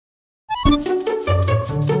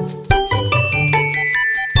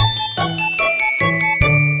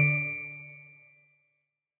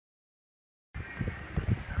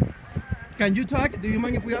Can you talk? Do you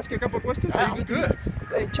mind if we ask you a couple of questions? Are you good?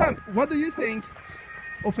 Hey, champ, what do you think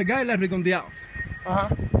of a guy like Rigondeaux?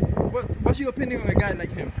 What's your opinion on a guy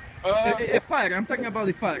like him? A fighter. I'm talking about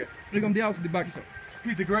the fighter. Rigondeaux, the boxer.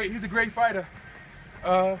 He's a great fighter.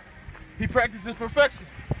 He practices perfection.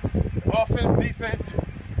 Offense, defense,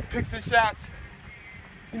 picks his shots.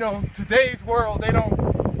 You know, today's world, they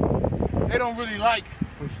don't really like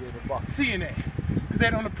seeing that. They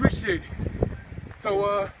don't appreciate it.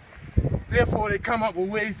 So therefore they come up with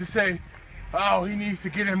ways to say, oh, he needs to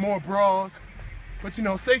get in more brawls. But you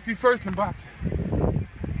know, safety first in boxing.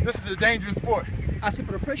 This is a dangerous sport. As a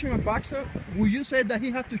professional boxer, would you say that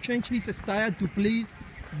he has to change his style to please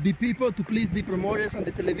the people, to please the promoters and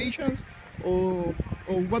the televisions? Or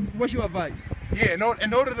what's your advice? Yeah,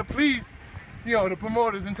 in order to please, you know, the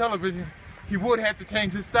promoters and television, he would have to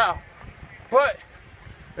change his style. But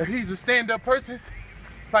if he's a stand-up person,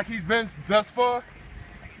 like he's been thus far,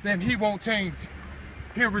 then he won't change.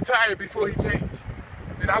 He'll retire before he changes.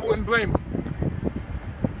 And I wouldn't blame him.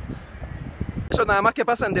 Eso nada más que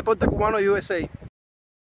pasa en Deporte Cubano USA.